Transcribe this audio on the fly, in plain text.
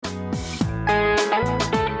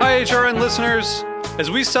HRN listeners.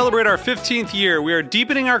 As we celebrate our 15th year, we are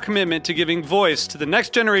deepening our commitment to giving voice to the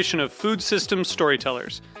next generation of food systems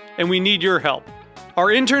storytellers, and we need your help. Our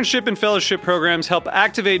internship and fellowship programs help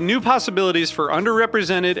activate new possibilities for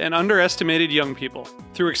underrepresented and underestimated young people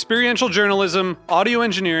through experiential journalism, audio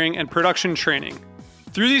engineering, and production training.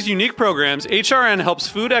 Through these unique programs, HRN helps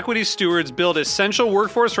food equity stewards build essential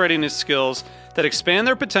workforce readiness skills that expand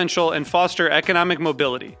their potential and foster economic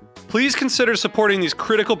mobility. Please consider supporting these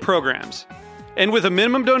critical programs. And with a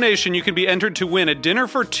minimum donation, you can be entered to win a dinner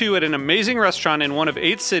for two at an amazing restaurant in one of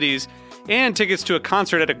 8 cities and tickets to a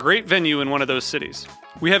concert at a great venue in one of those cities.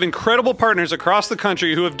 We have incredible partners across the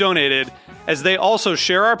country who have donated, as they also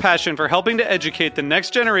share our passion for helping to educate the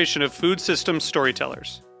next generation of food systems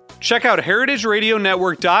storytellers. Check out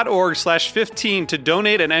heritageradionetwork.org/15 to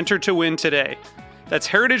donate and enter to win today. That's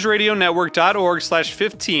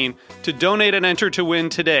heritageradionetwork.org/15 to donate and enter to win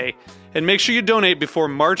today. And make sure you donate before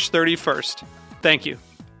March 31st. Thank you.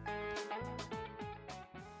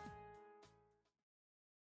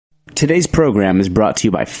 Today's program is brought to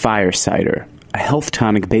you by Fire Cider, a health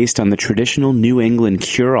tonic based on the traditional New England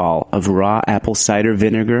cure-all of raw apple cider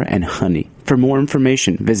vinegar and honey. For more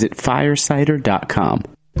information, visit firecider.com.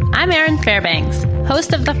 I'm Erin Fairbanks,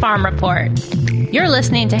 host of The Farm Report. You're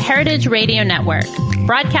listening to Heritage Radio Network,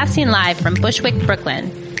 broadcasting live from Bushwick, Brooklyn.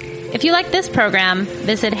 If you like this program,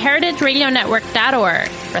 visit heritageradionetwork.org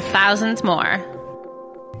for thousands more.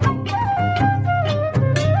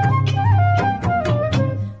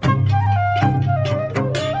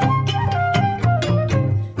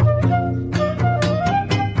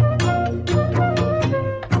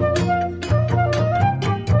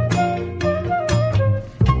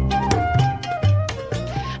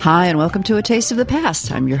 Hi, and welcome to A Taste of the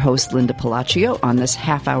Past. I'm your host, Linda Palacio, on this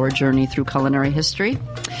half-hour journey through culinary history.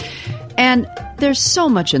 And there's so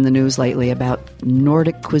much in the news lately about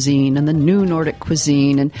Nordic cuisine and the new Nordic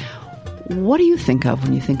cuisine. And what do you think of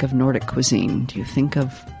when you think of Nordic cuisine? Do you think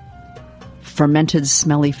of fermented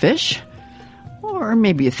smelly fish? Or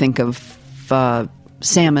maybe you think of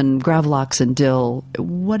salmon, gravlax, and dill.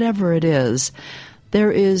 Whatever it is,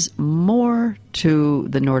 there is more to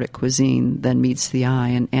the Nordic cuisine than meets the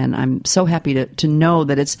eye, and I'm so happy to know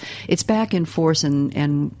that it's back in force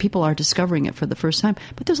and people are discovering it for the first time.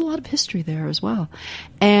 But there's a lot of history there as well,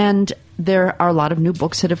 and there are a lot of new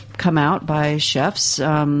books that have come out by chefs.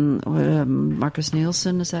 Marcus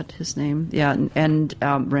Nielsen, is that his name? Yeah, and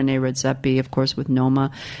Rene Redzepi, of course, with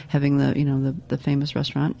Noma having the famous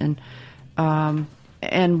restaurant, and I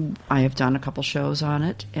have done a couple shows on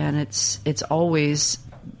it, and it's always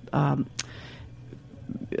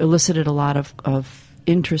elicited a lot of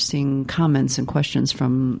interesting comments and questions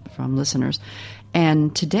from listeners.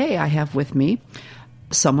 And today I have with me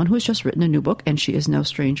someone who has just written a new book, and she is no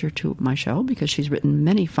stranger to my show because she's written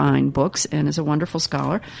many fine books and is a wonderful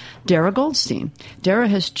scholar, Dara Goldstein. Dara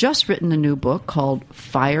has just written a new book called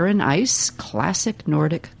Fire and Ice, Classic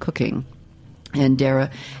Nordic Cooking. And Dara,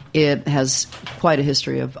 it has quite a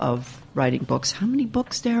history of writing books. How many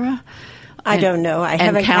books, Dara? I don't know. I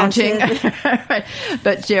haven't counting. Right.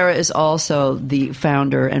 But Dara is also the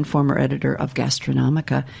founder and former editor of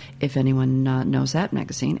Gastronomica, if anyone knows that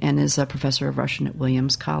magazine, and is a professor of Russian at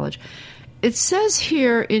Williams College. It says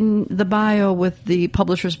here in the bio with the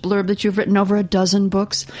publisher's blurb that you've written over a dozen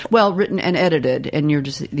books. Well, written and edited, and you're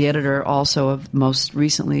just the editor also of most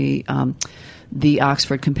recently the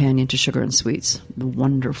Oxford Companion to Sugar and Sweets, the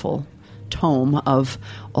wonderful tome of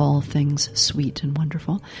all things sweet and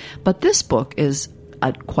wonderful. But this book is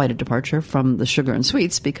quite a departure from the sugar and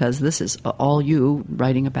sweets because this is all you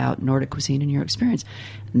writing about Nordic cuisine and your experience.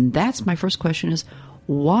 And that's my first question is,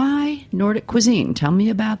 why Nordic cuisine? Tell me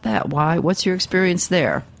about that. Why? What's your experience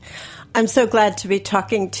there? I'm so glad to be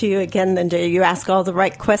talking to you again, Linda. You ask all the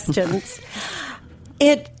right questions.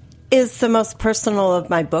 It is the most personal of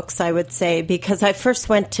my books, I would say, because I first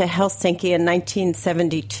went to Helsinki in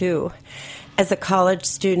 1972 as a college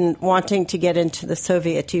student wanting to get into the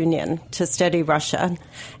Soviet Union to study Russia,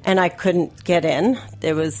 and I couldn't get in.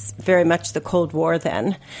 There was very much the Cold War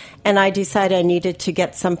then, and I decided I needed to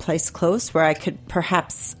get someplace close where I could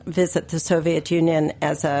perhaps visit the Soviet Union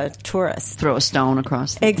as a tourist. Throw a stone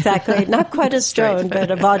across. Exactly. Not quite a stone,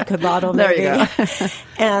 but a vodka bottle maybe. There you go.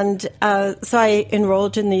 And so I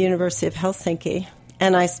enrolled in the University of Helsinki,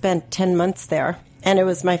 and I spent 10 months there. And it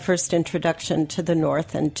was my first introduction to the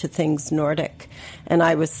North and to things Nordic. And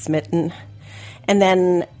I was smitten. And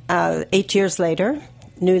then 8 years later,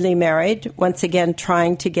 newly married, once again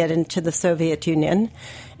trying to get into the Soviet Union.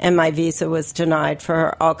 And my visa was denied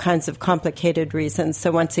for all kinds of complicated reasons.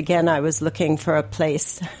 So once again, I was looking for a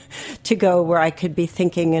place to go where I could be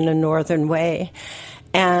thinking in a northern way.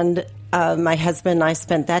 And my husband and I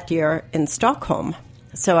spent that year in Stockholm,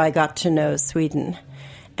 so I got to know Sweden.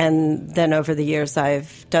 And then over the years,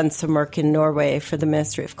 I've done some work in Norway for the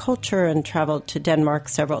Ministry of Culture and traveled to Denmark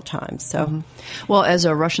several times. So, Well, as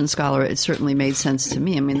a Russian scholar, it certainly made sense to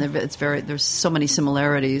me. I mean, there's so many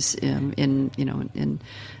similarities in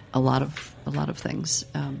a lot of things,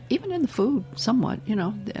 even in the food, somewhat,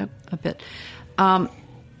 a bit.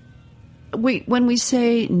 When we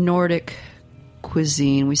say Nordic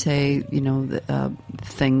cuisine, we say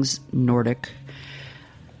things Nordic.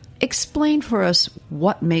 Explain for us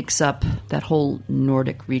what makes up that whole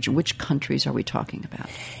Nordic region. Which countries are we talking about?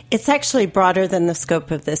 It's actually broader than the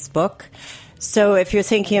scope of this book. So if you're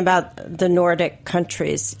thinking about the Nordic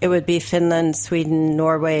countries, it would be Finland, Sweden,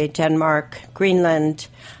 Norway, Denmark, Greenland,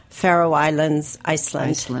 Faroe Islands,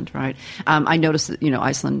 Iceland. Iceland, right. I noticed that,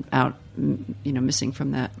 Iceland out, missing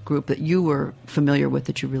from that group that you were familiar with,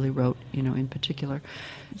 that you really wrote, in particular.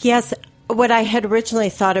 Yes. What I had originally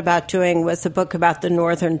thought about doing was a book about the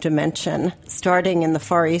northern dimension, starting in the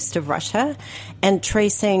far east of Russia and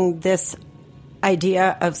tracing this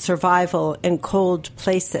idea of survival in cold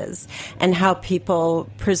places and how people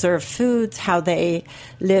preserve foods, how they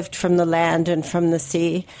lived from the land and from the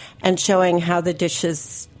sea, and showing how the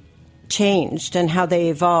dishes changed and how they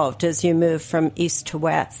evolved as you move from east to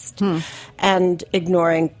west, and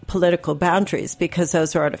ignoring political boundaries because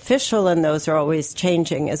those are artificial and those are always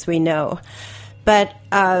changing, as we know. But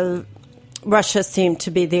Russia seemed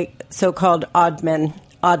to be the so-called odd man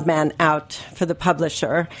out for the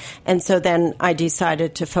publisher, and so then I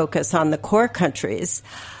decided to focus on the core countries.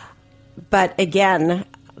 But again,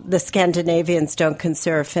 the Scandinavians don't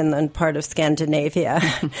consider Finland part of Scandinavia.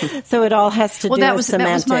 So it all has to do with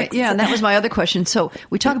semantics. That was my other question. So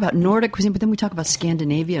we talk about Nordic cuisine, but then we talk about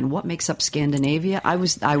Scandinavia and what makes up Scandinavia. I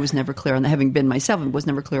was never clear on that, having been myself, and was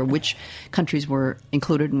never clear which countries were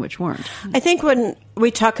included and which weren't. I think when we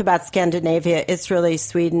talk about Scandinavia, it's really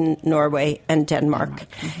Sweden, Norway, and Denmark.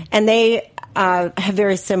 Mm-hmm. And they have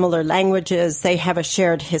very similar languages. They have a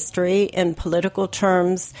shared history in political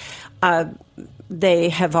terms. They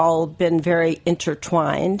have all been very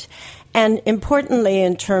intertwined. And importantly,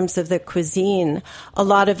 in terms of the cuisine, a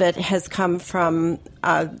lot of it has come from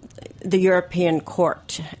the European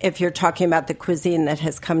court. If you're talking about the cuisine that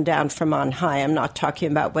has come down from on high, I'm not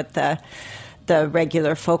talking about what the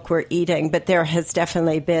regular folk were eating, but there has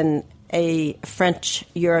definitely been a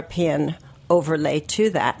French-European overlay to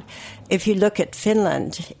that. If you look at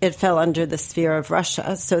Finland, it fell under the sphere of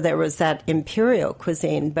Russia, so there was that imperial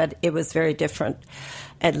cuisine, but it was very different,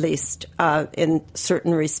 at least in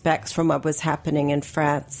certain respects, from what was happening in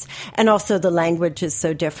France. And also the language is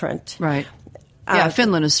so different. Right. Yeah,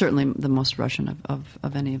 Finland is certainly the most Russian of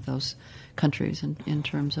any of those countries in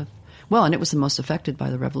terms of, well, and it was the most affected by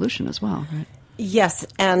the revolution as well, right? Yes,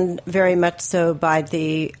 and very much so by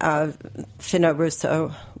the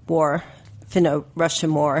Finno-Russian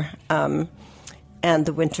War, and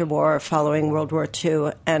the Winter War following World War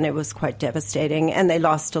II, and it was quite devastating. And they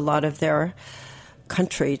lost a lot of their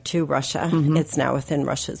country to Russia. Mm-hmm. It's now within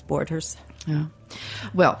Russia's borders. Yeah.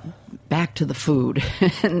 Well, back to the food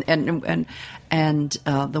and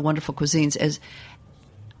the wonderful cuisines. As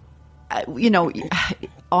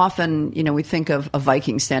often, we think of a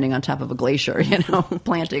Viking standing on top of a glacier,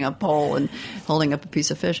 planting a pole and holding up a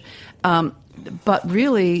piece of fish. But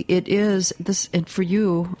really, it is this, and for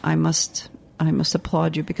you, I must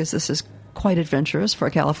applaud you, because this is quite adventurous for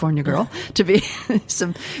a California girl to be,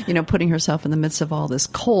 putting herself in the midst of all this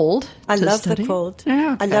cold. I love study. the cold.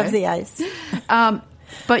 Yeah, okay. I love the ice.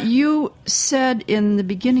 But you said in the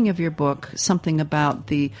beginning of your book something about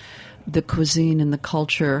the cuisine and the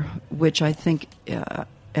culture, which I think,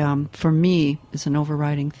 for me, is an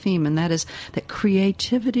overriding theme, and that is that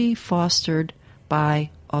creativity fostered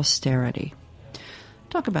by austerity.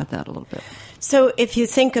 Talk about that a little bit. So if you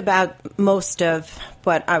think about most of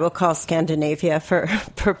what I will call Scandinavia for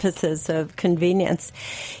purposes of convenience,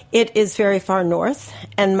 it is very far north,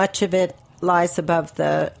 and much of it lies above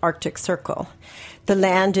the Arctic Circle. The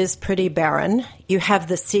land is pretty barren. You have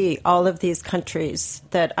the sea. All of these countries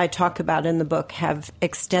that I talk about in the book have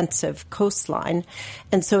extensive coastline,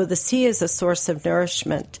 and so the sea is a source of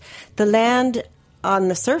nourishment. The land, on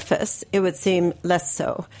the surface, it would seem less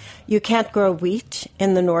so. You can't grow wheat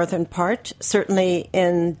in the northern part, certainly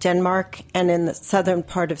in Denmark and in the southern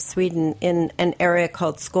part of Sweden, in an area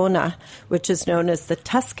called Skåne, which is known as the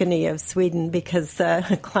Tuscany of Sweden because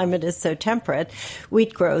the climate is so temperate.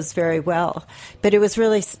 Wheat grows very well. But it was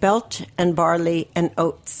really spelt and barley and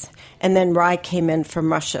oats. And then rye came in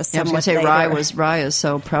from Russia Yeah, I was going somewhat to say later. rye is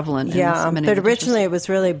so prevalent. Yeah, in many but of the originally dishes. it was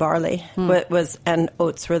really barley, and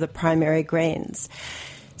oats were the primary grains.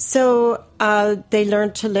 So they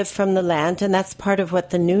learned to live from the land, and that's part of what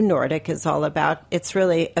the new Nordic is all about. It's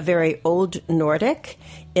really a very old Nordic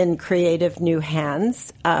in creative new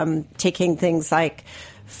hands, taking things like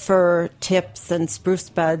fir tips and spruce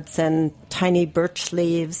buds and tiny birch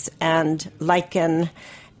leaves and lichen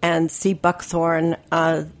and sea buckthorn.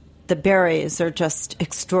 The berries are just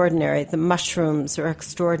extraordinary. The mushrooms are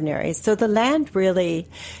extraordinary. So the land really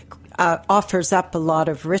offers up a lot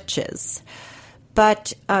of riches.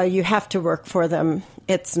 But you have to work for them.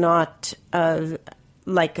 It's not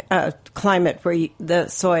like a climate where the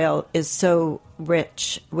soil is so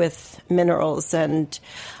rich with minerals and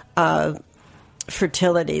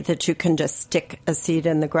fertility that you can just stick a seed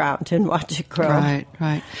in the ground and watch it grow.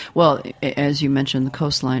 Right. Well, as you mentioned, the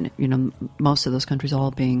coastline, most of those countries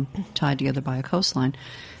all being tied together by a coastline,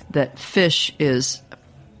 that fish is,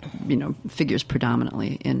 figures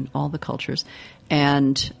predominantly in all the cultures.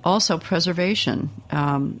 And also preservation,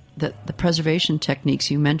 the preservation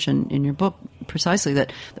techniques you mentioned in your book, precisely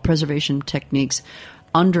that the preservation techniques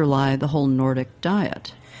underlie the whole Nordic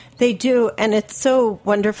diet. They do, and it's so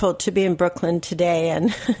wonderful to be in Brooklyn today,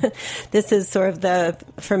 and this is sort of the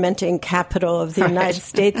fermenting capital of the United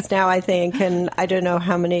States now, I think, and I don't know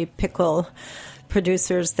how many pickle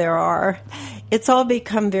producers there are. It's all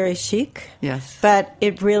become very chic, yes, but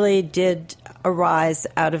it really did arise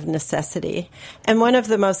out of necessity. And one of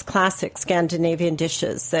the most classic Scandinavian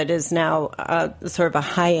dishes that is now sort of a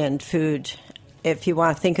high-end food, if you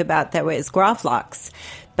want to think about it that way, is gravlax.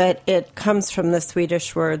 But it comes from the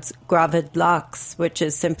Swedish words gravid lax, which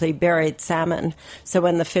is simply buried salmon. So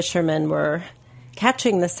when the fishermen were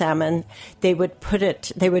catching the salmon, they would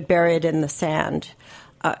bury it in the sand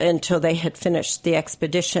until they had finished the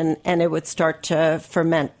expedition, and it would start to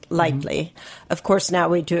ferment lightly. Mm-hmm. Of course, now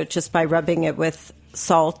we do it just by rubbing it with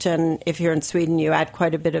salt, and if you're in Sweden, you add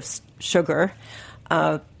quite a bit of sugar.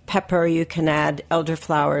 Pepper, you can add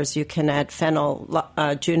elderflowers, you can add fennel,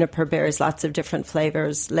 juniper berries, lots of different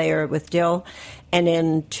flavors, layer it with dill, and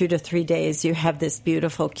in 2 to 3 days you have this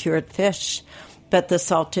beautiful cured fish. But the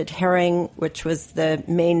salted herring, which was the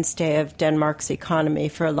mainstay of Denmark's economy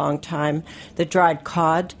for a long time, the dried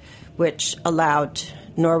cod, which allowed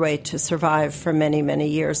Norway to survive for many, many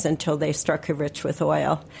years until they struck it rich with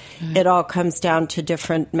oil. Mm. It all comes down to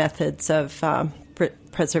different methods of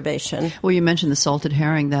preservation. Well, you mentioned the salted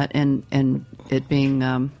herring, that and it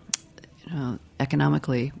being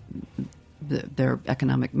economically their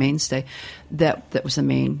economic mainstay. That was the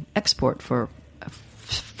main export for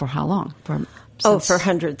how long? For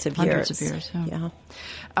hundreds of years. Hundreds of years.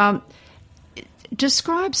 Yeah.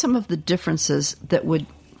 Describe some of the differences that would.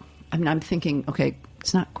 I mean, I'm thinking, okay,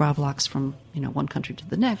 it's not gravlax from one country to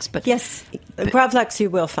the next, but yes, gravlax you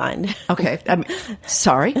will find. Okay,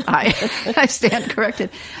 sorry, I stand corrected.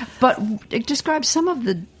 But describe some of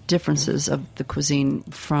the differences of the cuisine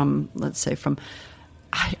from, let's say,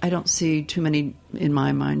 I don't see too many in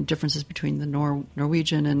my mind differences between the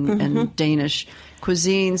Norwegian and Danish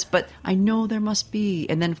cuisines, but I know there must be.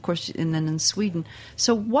 And then, of course, in Sweden.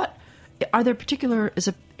 So, what are there is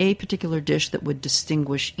a particular dish that would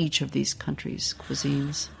distinguish each of these countries'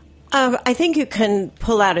 cuisines? I think you can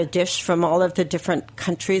pull out a dish from all of the different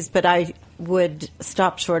countries, but I would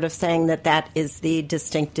stop short of saying that is the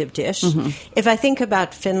distinctive dish. Mm-hmm. If I think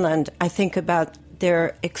about Finland, I think about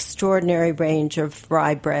their extraordinary range of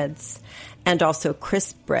rye breads and also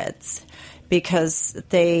crisp breads, because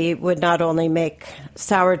they would not only make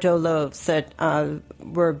sourdough loaves that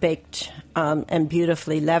were baked and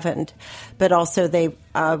beautifully leavened, but also they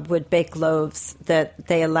would bake loaves that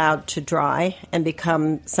they allowed to dry and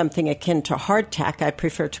become something akin to hardtack. I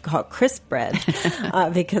prefer to call it crisp bread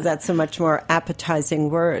because that's a much more appetizing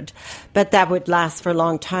word. But that would last for a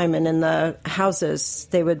long time, and in the houses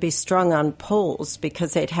they would be strung on poles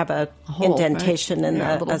because they'd have a hole, indentation in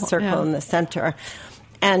a circle in the center.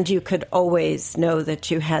 And you could always know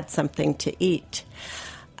that you had something to eat.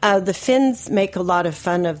 The Finns make a lot of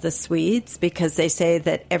fun of the Swedes because they say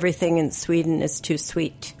that everything in Sweden is too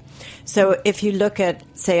sweet. So if you look at,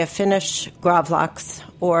 say, a Finnish gravlax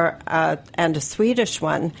and a Swedish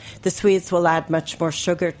one, the Swedes will add much more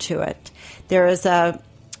sugar to it. There is a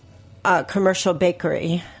commercial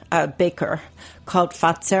baker called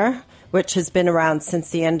Fazer, which has been around since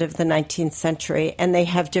the end of the 19th century, and they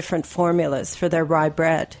have different formulas for their rye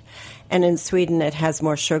bread. And in Sweden, it has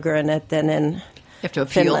more sugar in it than in You have to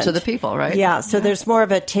appeal Finland. To the people, right? Yeah, so there's more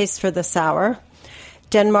of a taste for the sour.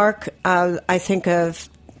 Denmark, I think of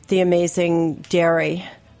the amazing dairy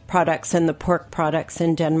products and the pork products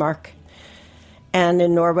in Denmark. And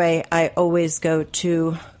in Norway, I always go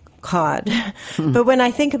to cod. But when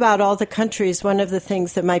I think about all the countries, one of the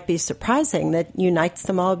things that might be surprising that unites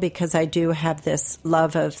them all, because I do have this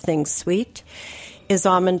love of things sweet, is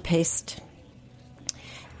almond paste.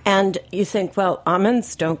 And you think, well,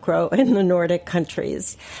 almonds don't grow in the Nordic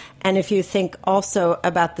countries. And if you think also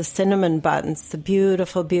about the cinnamon buns, the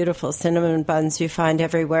beautiful, beautiful cinnamon buns you find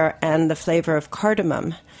everywhere, and the flavor of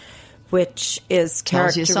cardamom, which is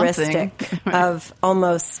characteristic of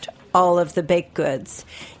almost all of the baked goods.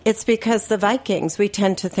 It's because the Vikings, we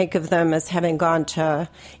tend to think of them as having gone to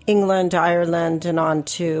England, Ireland, and on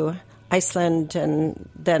to Iceland, and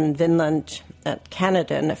then Finland,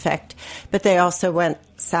 Canada, in effect. But they also went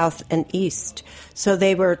south and east. So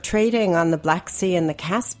they were trading on the Black Sea and the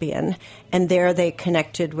Caspian, and there they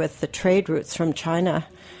connected with the trade routes from China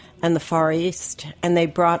and the Far East. And they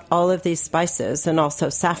brought all of these spices, and also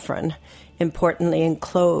saffron, importantly, and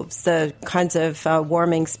cloves, the kinds of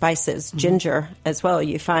warming spices, ginger as well.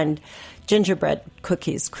 You find gingerbread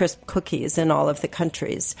cookies, crisp cookies in all of the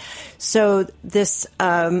countries. So this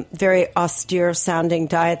very austere-sounding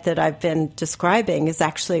diet that I've been describing is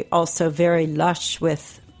actually also very lush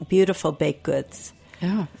with beautiful baked goods.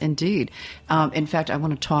 Yeah, indeed. In fact, I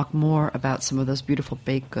want to talk more about some of those beautiful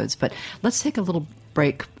baked goods, but let's take a little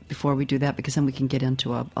break before we do that, because then we can get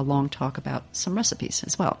into a long talk about some recipes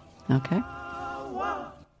as well. Okay?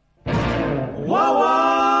 Whoa,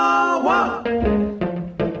 whoa, whoa.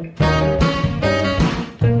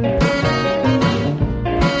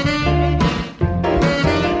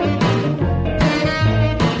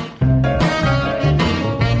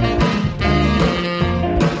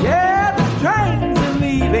 Yeah, the trains are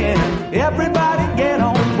leaving. Everybody get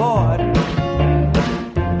on board.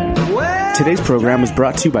 Today's program was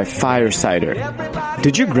brought to you by Fire Cider.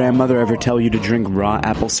 Did your grandmother ever tell you to drink raw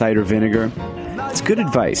apple cider vinegar? It's good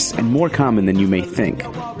advice, and more common than you may think.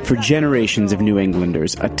 For generations of New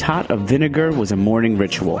Englanders, a tot of vinegar was a morning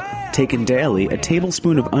ritual. Taken daily, a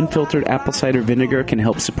tablespoon of unfiltered apple cider vinegar can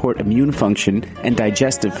help support immune function and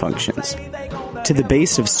digestive functions. To the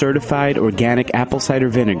base of certified organic apple cider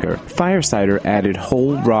vinegar, Fire Cider added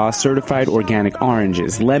whole, raw, certified organic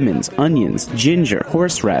oranges, lemons, onions, ginger,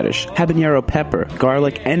 horseradish, habanero pepper,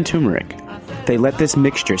 garlic, and turmeric. They let this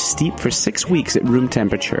mixture steep for 6 weeks at room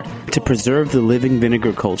temperature to preserve the living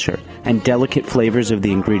vinegar culture and delicate flavors of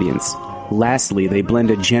the ingredients. Lastly, they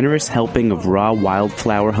blend a generous helping of raw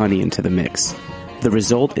wildflower honey into the mix. The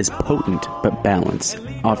result is potent but balanced,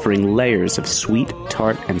 offering layers of sweet,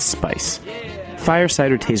 tart, and spice. Fire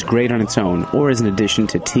Cider tastes great on its own or as an addition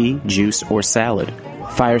to tea, juice, or salad.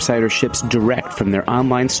 Fire Cider ships direct from their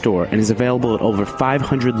online store and is available at over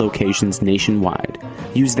 500 locations nationwide.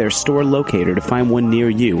 Use their store locator to find one near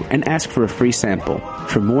you and ask for a free sample.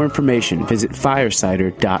 For more information, visit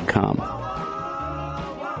firecider.com.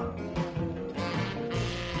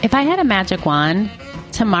 If I had a magic wand,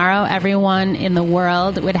 tomorrow everyone in the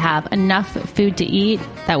world would have enough food to eat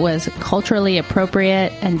that was culturally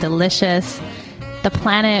appropriate and delicious. The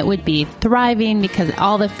planet would be thriving because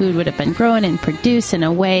all the food would have been grown and produced in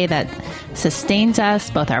a way that sustains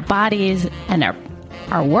us, both our bodies and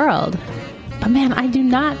our world. But man, I do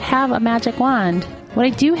not have a magic wand. What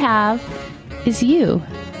I do have is you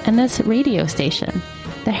and this radio station,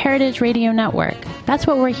 the Heritage Radio Network. That's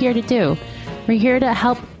what we're here to do. We're here to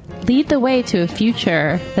help lead the way to a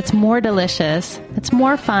future that's more delicious, that's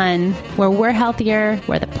more fun, where we're healthier,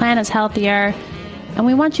 where the planet's healthier, and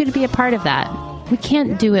we want you to be a part of that. We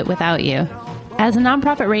can't do it without you. As a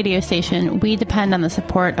nonprofit radio station, we depend on the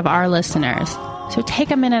support of our listeners. So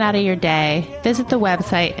take a minute out of your day, visit the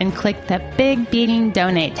website, and click that big beating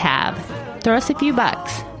donate tab. Throw us a few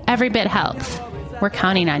bucks. Every bit helps. We're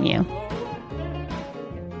counting on you.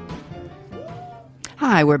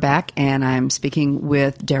 Hi, we're back, and I'm speaking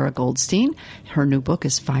with Dara Goldstein. Her new book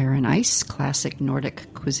is Fire and Ice, Classic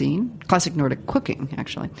Nordic Cooking,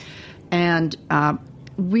 actually. And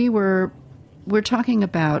we're talking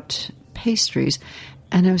about pastries,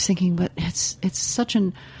 and I was thinking, but it's such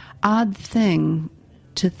an odd thing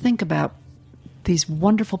to think about these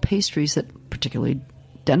wonderful pastries that particularly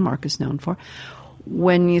Denmark is known for,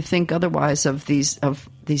 when you think otherwise of these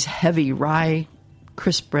heavy rye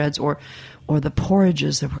crisp breads or the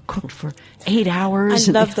porridges that were cooked for 8 hours.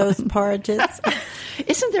 I love those porridges.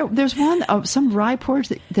 Isn't there's one some rye porridge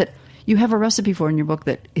that you have a recipe for in your book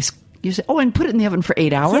that is. You say, and put it in the oven for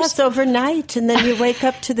 8 hours? Yes, overnight. And then you wake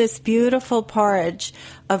up to this beautiful porridge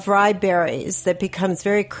of rye berries that becomes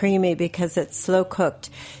very creamy because it's slow cooked.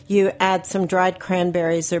 You add some dried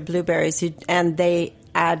cranberries or blueberries, and they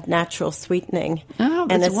add natural sweetening. Oh,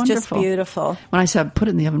 and that's it's wonderful. just beautiful. When I said put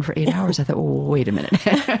it in the oven for 8 hours, I thought, well, wait a minute.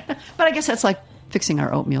 But I guess that's like fixing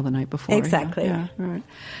our oatmeal the night before. Exactly. Yeah, right.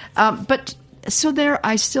 But so there,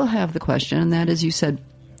 I still have the question, and that is, you said,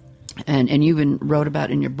 and you even wrote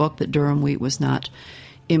about in your book that durum wheat was not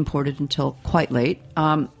imported until quite late,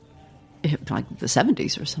 like the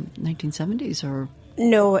 70s or some 1970s or.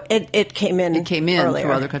 No, it came in. It came in earlier.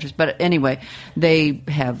 through other countries, but anyway, they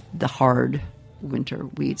have the hard winter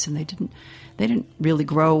wheats, and they didn't really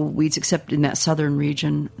grow wheats except in that southern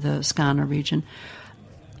region, the Skåne region.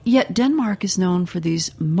 Yet Denmark is known for these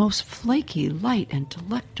most flaky, light, and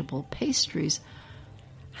delectable pastries.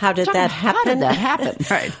 How did that happen? How did that happen?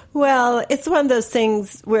 Right. Well, it's one of those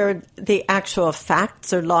things where the actual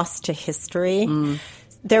facts are lost to history.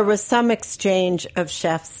 There was some exchange of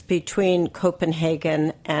chefs between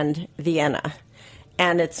Copenhagen and Vienna.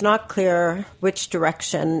 And it's not clear which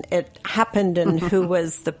direction it happened and who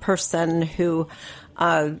was the person who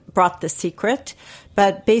brought the secret.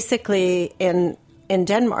 But basically, in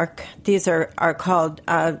Denmark, these are called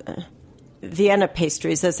Vienna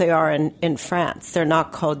pastries, as they are in France. They're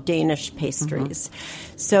not called Danish pastries.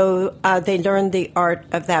 So they learned the art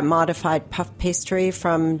of that modified puff pastry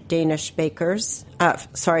from from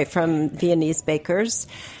Viennese bakers.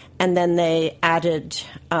 And then they added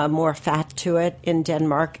more fat to it in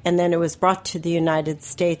Denmark. And then it was brought to the United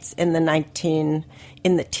States in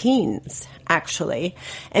the teens, actually,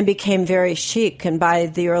 and became very chic. And by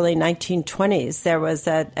the early 1920s, there was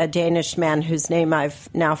a Danish man whose name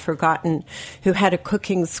I've now forgotten, who had a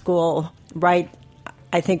cooking school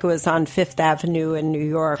I think it was on Fifth Avenue in New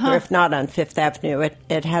York, or if not on Fifth Avenue,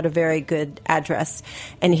 it had a very good address.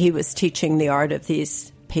 And he was teaching the art of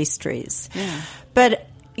these pastries. Yeah. But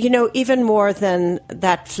even more than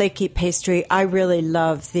that flaky pastry, I really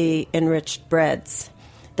love the enriched breads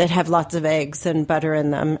that have lots of eggs and butter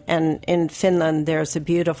in them. And in Finland, there's a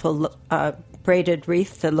beautiful braided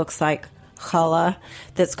wreath that looks like challah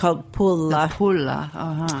that's called pulla.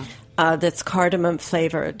 Pulla, that's cardamom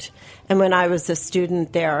flavored. And when I was a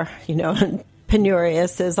student there,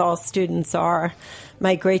 penurious as all students are,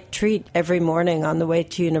 my great treat every morning on the way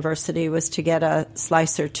to university was to get a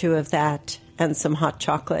slice or two of that and some hot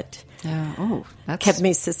chocolate. Yeah. Oh, that kept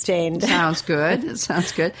me sustained. Sounds good. It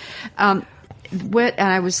sounds good. And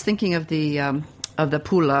I was thinking of the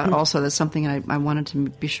pulla. Also, that's something I wanted to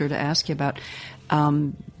be sure to ask you about,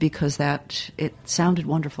 because it sounded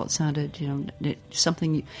wonderful. It sounded,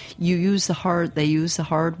 something you use the hard. They use the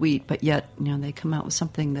hard wheat, but yet they come out with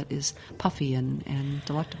something that is puffy and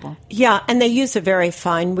delectable. Yeah, and they use a very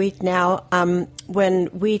fine wheat now.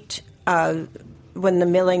 When the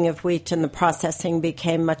milling of wheat and the processing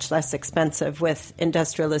became much less expensive with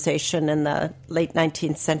industrialization in the late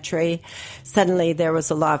 19th century, suddenly there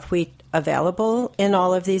was a lot of wheat available in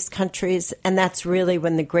all of these countries, and that's really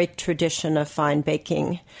when the great tradition of fine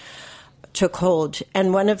baking took hold.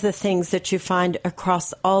 And one of the things that you find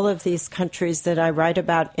across all of these countries that I write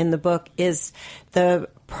about in the book is the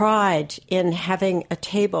pride in having a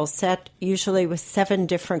table set usually with 7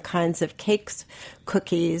 different kinds of cakes,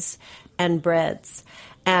 cookies, and breads.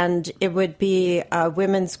 And it would be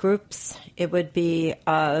women's groups, it would be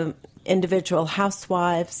individual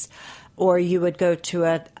housewives, or you would go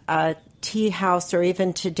to a tea house, or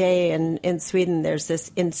even today in Sweden there's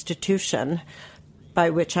this institution,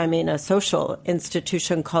 by which I mean a social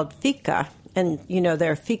institution called fika. And,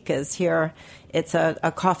 there are fikas here. It's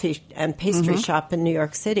a coffee and pastry shop in New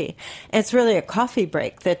York City. And it's really a coffee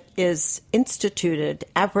break that is instituted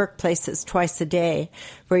at workplaces twice a day,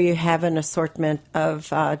 where you have an assortment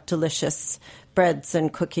of delicious breads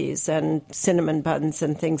and cookies and cinnamon buns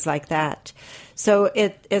and things like that. So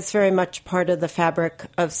it's very much part of the fabric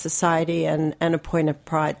of society and a point of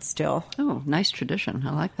pride still. Oh, nice tradition.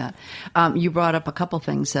 I like that. You brought up a couple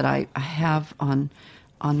things that I have on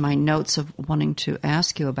my notes of wanting to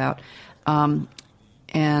ask you about.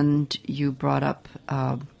 And you brought up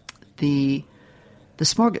the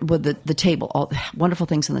the table, all the wonderful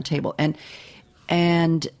things on the table, and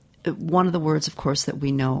one of the words, of course, that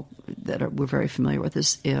we know we're very familiar with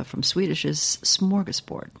is from Swedish is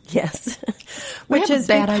smorgasbord. Yes, which is a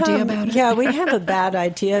bad idea about it. Yeah, we have a bad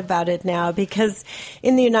idea about it now, because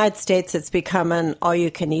in the United States it's become an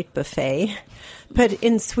all-you-can-eat buffet. But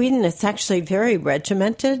in Sweden, it's actually very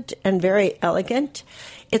regimented and very elegant.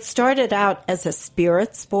 It started out as a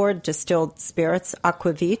spirits board, distilled spirits,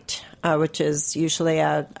 aquavit, which is usually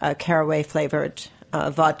a caraway-flavored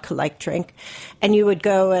vodka-like drink. And you would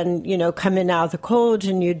go and, come in out of the cold,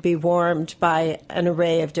 and you'd be warmed by an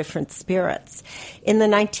array of different spirits. In the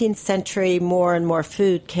 19th century, more and more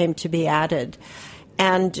food came to be added.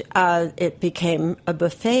 and it became a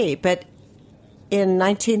buffet. But in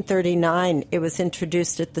 1939, it was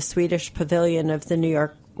introduced at the Swedish Pavilion of the New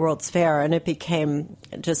York World's Fair, and it became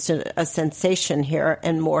just a sensation here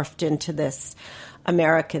and morphed into this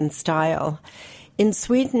American style. In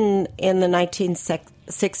Sweden, in the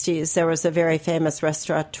 1960s, there was a very famous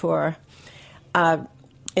restaurateur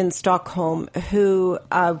in Stockholm who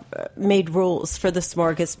made rules for the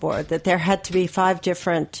smorgasbord, that there had to be 5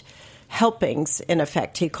 different helpings, in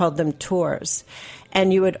effect. He called them tours.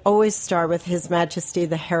 And you would always start with His Majesty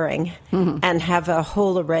the herring and have a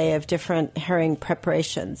whole array of different herring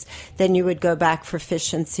preparations. Then you would go back for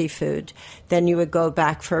fish and seafood. Then you would go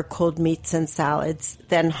back for cold meats and salads.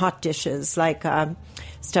 Then hot dishes like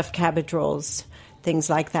stuffed cabbage rolls, things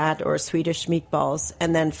like that, or Swedish meatballs.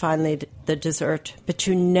 And then finally the dessert. But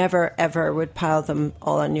you never, ever would pile them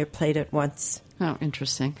all on your plate at once. Oh,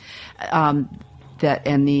 interesting.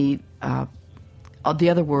 The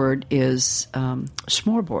other word is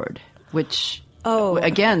smørbrød, which,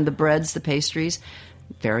 again, the breads, the pastries,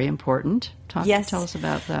 very important. Tell us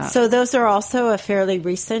about that. So those are also a fairly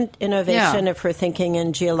recent innovation if we're thinking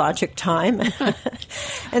in geologic time.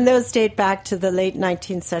 And those date back to the late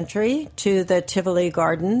 19th century, to the Tivoli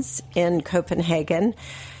Gardens in Copenhagen.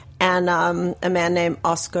 And a man named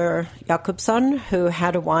Oscar Jakobsson, who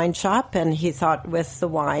had a wine shop, and he thought with the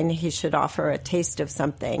wine he should offer a taste of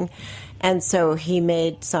something. And so he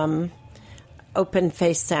made some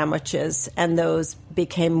open-faced sandwiches, and those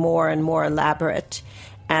became more and more elaborate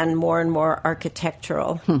and more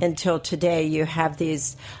architectural until today you have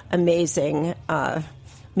these amazing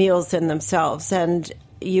meals in themselves. And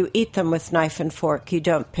you eat them with knife and fork. You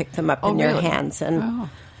don't pick them up in your hands and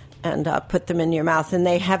put them in your mouth. And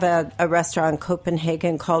they have a restaurant in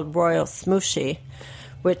Copenhagen called Royal Smoothie,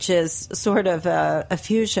 which is sort of a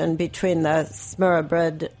fusion between the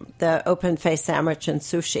smørbrød, the open-faced sandwich, and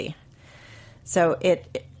sushi. So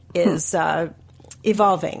it is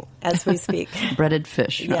evolving as we speak. Breaded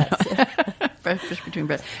fish. Yes. Breaded fish between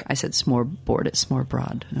bread. I said smørbrød, it's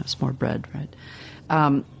smørbrød, no, smørbrød, right?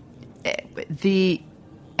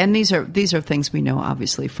 And these are things we know,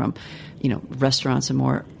 obviously, from, restaurants and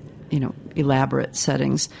more, elaborate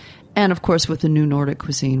settings. And, of course, with the new Nordic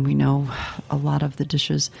cuisine, we know a lot of the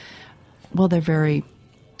dishes, well, they're very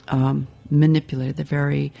manipulated. They're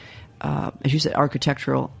very, as you said,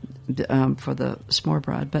 architectural for the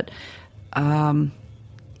smørbrød, but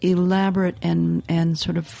elaborate and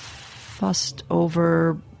sort of fussed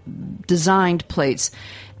over designed plates.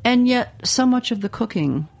 And yet so much of the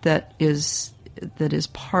cooking that is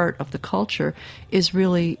part of the culture is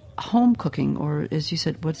really home cooking, or, as you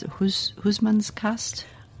said, husmandskost?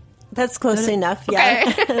 That's close enough, yeah.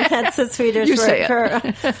 Okay. That's a Swedish word for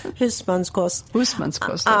husmandskost.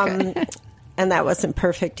 Husmandskost, okay. And that wasn't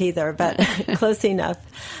perfect either, but close enough.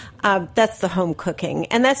 That's the home cooking.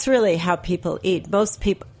 And that's really how people eat. Most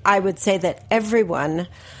people, I would say that everyone,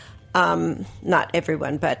 not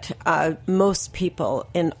everyone, but most people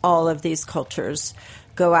in all of these cultures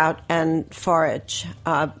go out and forage.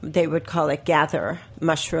 They would call it gather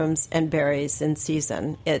mushrooms and berries in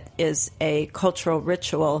season. It is a cultural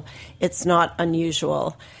ritual. It's not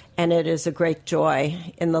unusual, and it is a great joy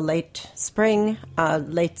in the late spring,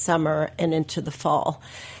 late summer, and into the fall.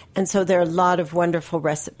 And so there are a lot of wonderful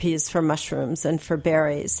recipes for mushrooms and for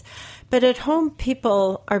berries. But at home,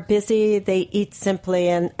 people are busy. They eat simply,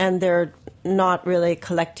 and they're not really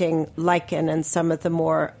collecting lichen and some of the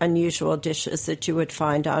more unusual dishes that you would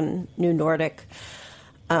find on New Nordic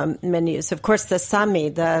menus. Of course, the Sami,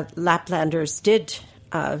 the Laplanders, did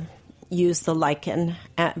use the lichen,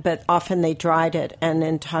 but often they dried it, and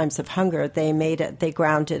in times of hunger, they made it, they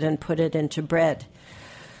ground it and put it into bread.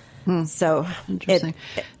 So it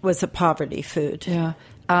was a poverty food. Yeah.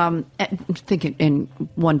 Thinking, and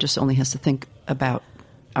one just only has to think about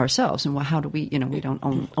ourselves and how do we, we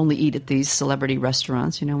don't only eat at these celebrity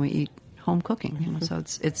restaurants, we eat home cooking, so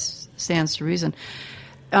it stands to reason.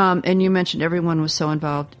 And you mentioned everyone is so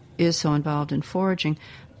involved in foraging,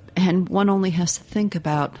 and one only has to think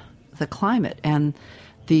about the climate and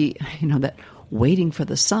the, that waiting for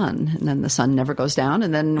the sun, and then the sun never goes down,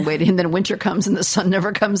 and then waiting, and then winter comes and the sun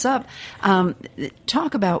never comes up.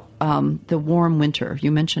 Talk about the warm winter.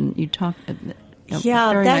 You talked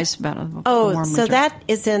very nice about a warm winter. So that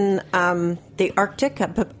is in the Arctic,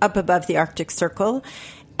 up above the Arctic Circle,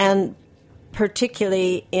 and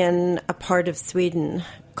particularly in a part of Sweden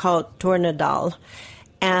called Tornedal.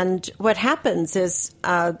 And what happens is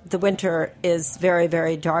the winter is very,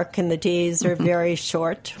 very dark, and the days are very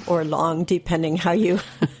short or long, depending how you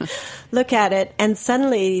look at it. And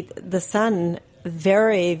suddenly the sun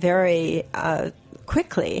very, very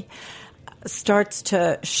quickly starts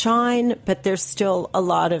to shine, but there's still a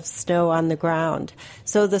lot of snow on the ground.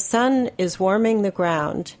 So the sun is warming the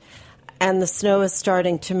ground, and the snow is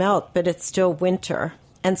starting to melt, but it's still winter.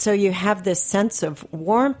 And so you have this sense of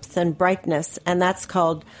warmth and brightness, and that's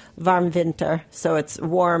called warm winter. So it's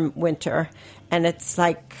warm winter. And it's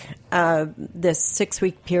like this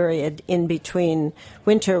 6-week period in between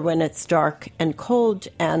winter when it's dark and cold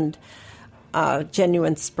and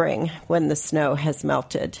genuine spring when the snow has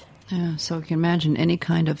melted. Yeah, so you can imagine any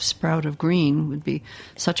kind of sprout of green would be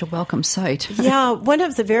such a welcome sight. Yeah, one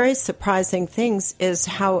of the very surprising things is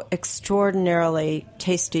how extraordinarily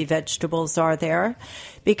tasty vegetables are there,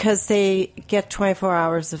 because they get 24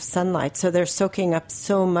 hours of sunlight, so they're soaking up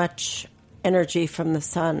so much energy from the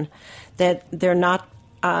sun that they're not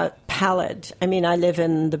pallid. I mean, I live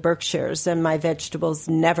in the Berkshires, and my vegetables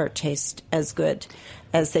never taste as good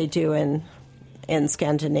as they do in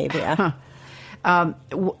Scandinavia.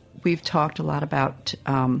 We've talked a lot about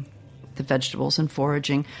the vegetables and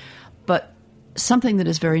foraging, but something that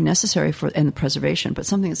is very necessary and the preservation, but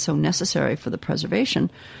something that's so necessary for the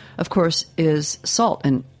preservation, of course, is salt.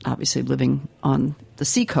 And obviously living on the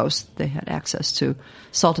seacoast, they had access to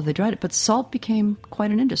salt if they dried it, but salt became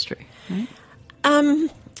quite an industry, right?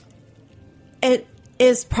 It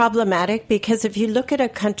is problematic because if you look at a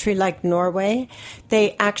country like Norway,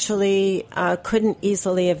 they actually couldn't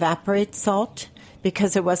easily evaporate salt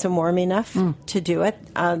because it wasn't warm enough to do it.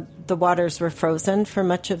 The waters were frozen for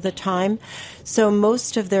much of the time. So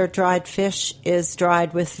most of their dried fish is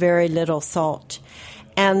dried with very little salt.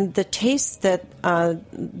 And the taste that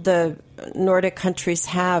the Nordic countries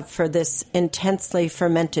have for this intensely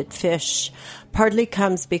fermented fish partly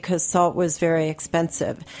comes because salt was very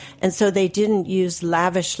expensive. And so they didn't use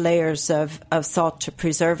lavish layers of salt to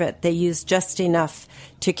preserve it. They used just enough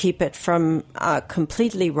to keep it from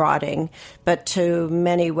completely rotting. But to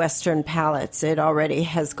many Western palates, it already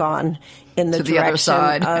has gone in the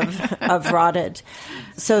direction of rotted.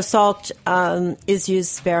 So salt is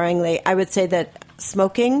used sparingly. I would say that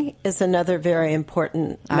smoking is another very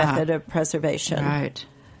important method of preservation.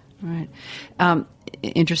 Right.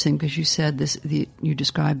 Interesting, because you said this. You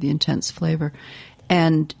described the intense flavor,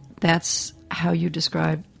 and that's how you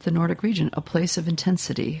describe the Nordic region, a place of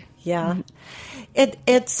intensity. Yeah,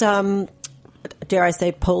 it's dare I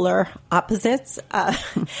say, polar opposites.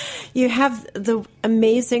 You have the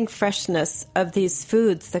amazing freshness of these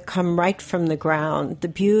foods that come right from the ground, the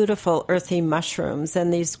beautiful earthy mushrooms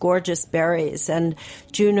and these gorgeous berries and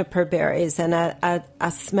juniper berries and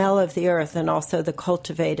a smell of the earth, and also the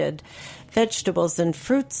cultivated vegetables and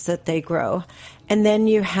fruits that they grow. And then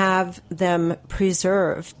you have them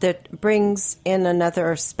preserved that brings in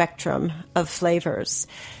another spectrum of flavors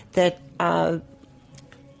that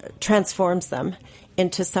transforms them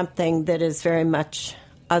into something that is very much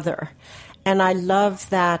other. And I love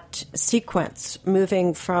that sequence,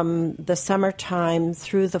 moving from the summertime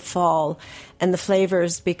through the fall and the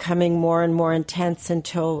flavors becoming more and more intense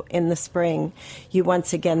until in the spring you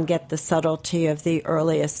once again get the subtlety of the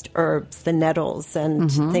earliest herbs, the nettles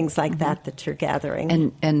and things like that you're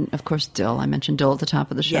gathering. And of course dill. I mentioned dill at the top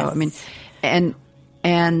of the show. Yes. I mean,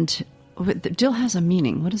 and dill has a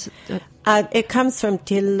meaning. What is it? It comes from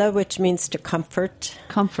dilla, which means to comfort.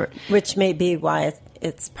 Comfort. Which may be why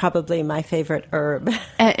it's probably my favorite herb.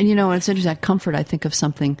 And you know, it's interesting. Comfort, I think of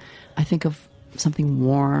something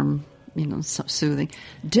warm, you know, soothing.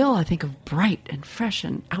 Dill, I think of bright and fresh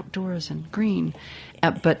and outdoors and green.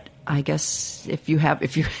 But I guess if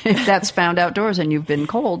that's found outdoors and you've been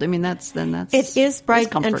cold, I mean, that's it is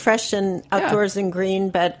bright and fresh and outdoors and green,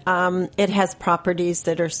 but it has properties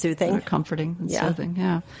that are soothing, comforting, and soothing.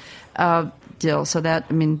 Yeah, dill. So that,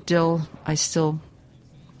 I mean, dill. I still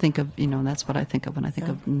think of, you know, that's what I think of when I think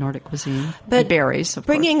of Nordic cuisine. But berries, of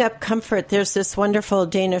bringing course. up comfort, there's this wonderful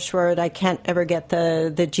Danish word. I can't ever get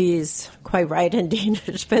the G's quite right in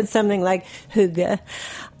Danish, but something like hygge,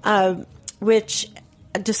 which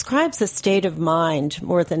describes a state of mind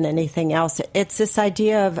more than anything else. It's this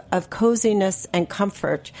idea of coziness and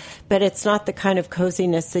comfort, but it's not the kind of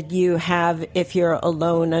coziness that you have if you're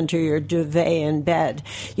alone under your duvet in bed.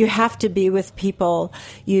 You have to be with people.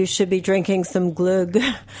 You should be drinking some glögg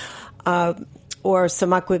or some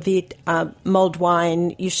aquavit, mulled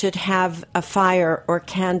wine. You should have a fire or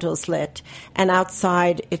candles lit. And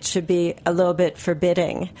outside, it should be a little bit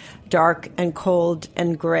forbidding, dark and cold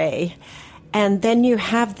and gray. And then you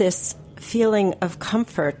have this feeling of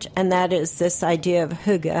comfort, and that is this idea of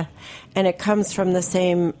hygge, and it comes from the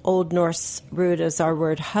same Old Norse root as our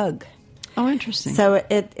word hug. Oh, interesting. So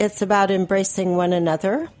it's about embracing one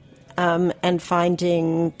another and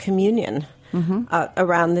finding communion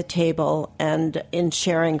around the table and in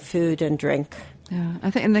sharing food and drink. Yeah,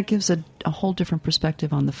 I think, and that gives a whole different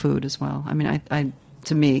perspective on the food as well. I mean,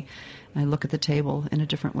 to me, I look at the table in a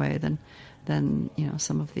different way than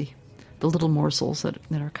some of the little morsels that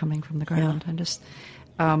are coming from the ground. And just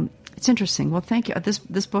it's interesting. Well, thank you.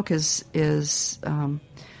 This book is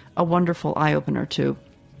a wonderful eye opener to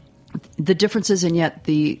the differences and yet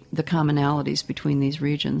the commonalities between these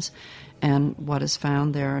regions and what is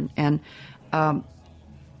found there. And I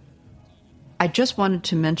just wanted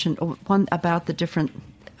to mention one about the different.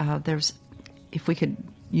 There's, if we could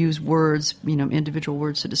use words, individual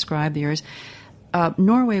words to describe the areas.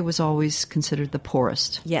 Norway was always considered the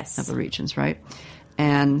poorest of the regions, right?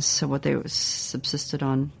 And so what they subsisted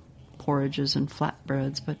on porridges and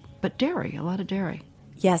flatbreads, but dairy, a lot of dairy.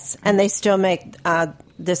 Yes, and they still make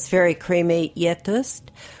this very creamy getost,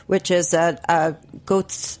 which is a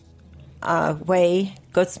goat's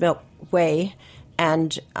milk whey,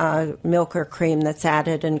 and milk or cream that's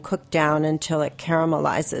added and cooked down until it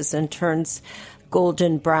caramelizes and turns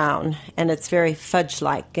golden brown, and it's very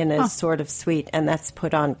fudge-like and is sort of sweet, and that's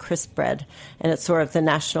put on crisp bread, and it's sort of the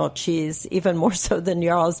national cheese, even more so than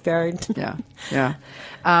Jarlsberg. Yeah.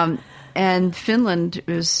 And Finland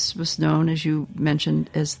was known, as you mentioned,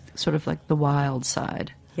 as sort of like the wild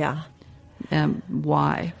side. Yeah.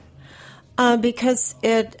 Why? Because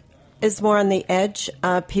it is more on the edge.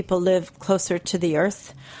 People live closer to the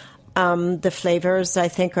earth. The flavors, I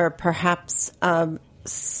think, are perhaps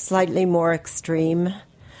slightly more extreme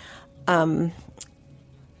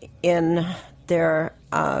in their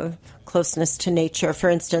closeness to nature. For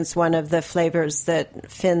instance, one of the flavors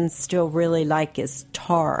that Finns still really like is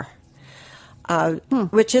tar.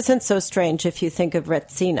 Which isn't so strange if you think of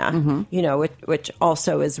retsina, which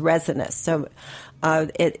also is resinous. So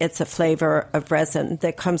it's a flavor of resin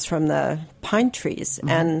that comes from the pine trees.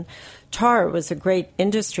 And tar was a great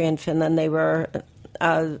industry in Finland. They were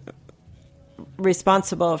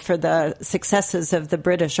responsible for the successes of the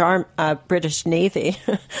British Navy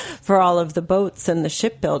for all of the boats and the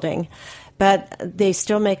shipbuilding. But they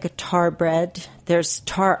still make a tar bread. There's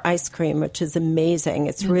tar ice cream, which is amazing.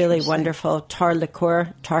 It's really wonderful. Tar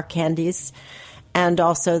liqueur, tar candies. And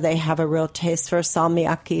also they have a real taste for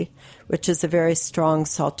salmiakki, which is a very strong,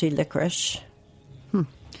 salty licorice. An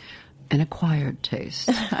acquired taste.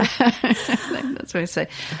 That's what I say.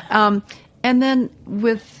 And then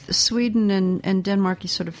with Sweden and Denmark, you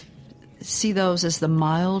sort of see those as the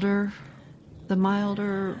milder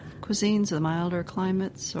cuisines, the milder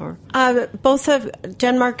climates, or both of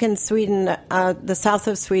Denmark and Sweden. The south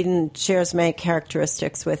of Sweden shares many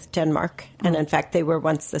characteristics with Denmark, and in fact, they were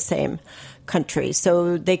once the same country.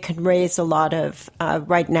 So they can raise a lot of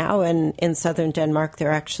right now. And in southern Denmark,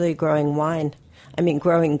 they're actually growing wine. I mean,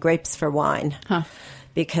 growing grapes for wine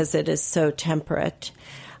because it is so temperate.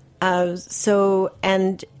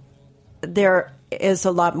 And there is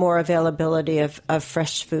a lot more availability of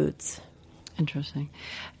fresh foods. Interesting.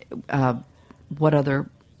 What other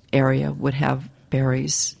area would have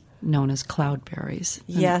berries known as cloudberries?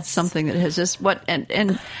 Yes. Something that has just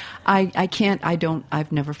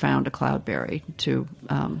I've never found a cloudberry to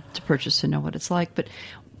purchase to know what it's like, but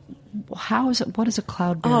what is a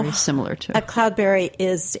cloudberry similar to? A cloudberry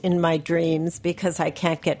is in my dreams because I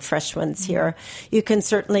can't get fresh ones here. You can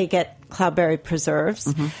certainly get cloudberry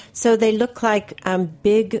preserves. So they look like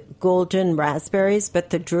big golden raspberries,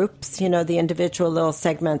 but the drupes, the individual little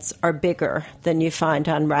segments are bigger than you find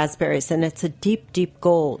on raspberries, and it's a deep, deep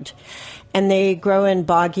gold. And they grow in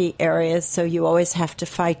boggy areas, so you always have to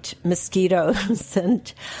fight mosquitoes.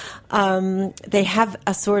 And they have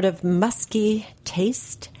a sort of musky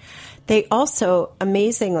taste. They also,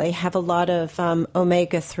 amazingly, have a lot of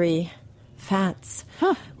omega-3 fats,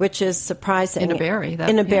 which is surprising. In a berry.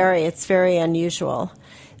 Berry, it's very unusual.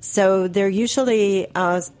 So they're usually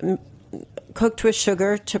cooked with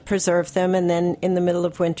sugar to preserve them, and then in the middle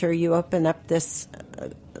of winter you open up this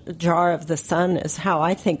jar of the sun is how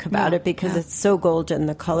I think about it, because it's so golden,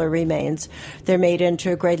 the color remains. They're made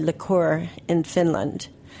into a great liqueur in Finland.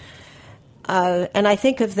 And I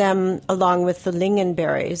think of them along with the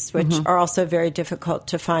lingonberries, which are also very difficult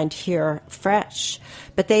to find here fresh.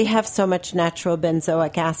 But they have so much natural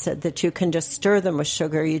benzoic acid that you can just stir them with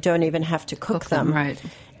sugar. You don't even have to cook them. Right.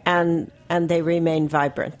 And they remain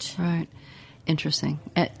vibrant. Right. Interesting.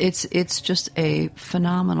 It's just a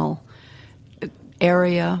phenomenal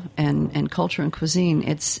area and culture and cuisine,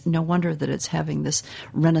 it's no wonder that it's having this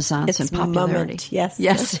renaissance and popularity. Moment, yes.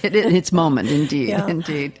 Yes, it's moment, indeed, Yeah.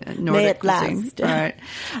 indeed. Nordic May it cuisine. last. All right.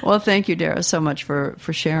 Well, thank you, Dara, so much for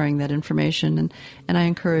sharing that information. And I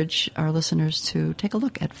encourage our listeners to take a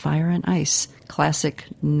look at Fire and Ice, classic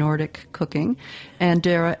Nordic cooking. And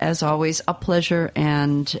Dara, as always, a pleasure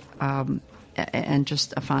and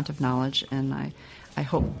just a font of knowledge. And I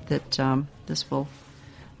hope that this will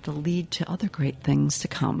lead to other great things to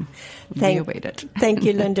come. We await it. Thank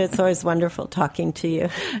you, Linda. It's always wonderful talking to you.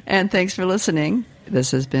 And thanks for listening. This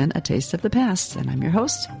has been A Taste of the Past, and I'm your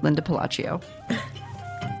host, Linda Palacio.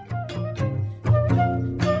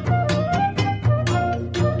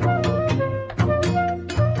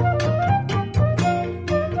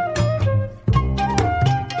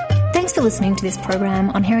 Thanks for listening to this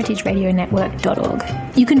program on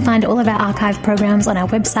heritageradionetwork.org. You can find all of our archive programs on our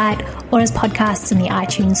website or as podcasts in the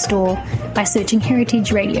iTunes store by searching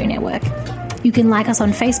Heritage Radio Network. You can like us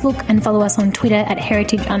on Facebook and follow us on Twitter at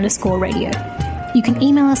 @heritage_radio. You can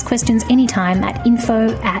email us questions anytime at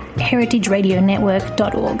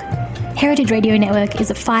info@heritageradionetwork.org. Heritage Radio Network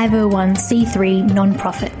is a 501c3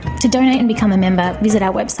 non-profit. To donate and become a member, visit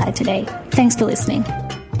our website today. Thanks for listening.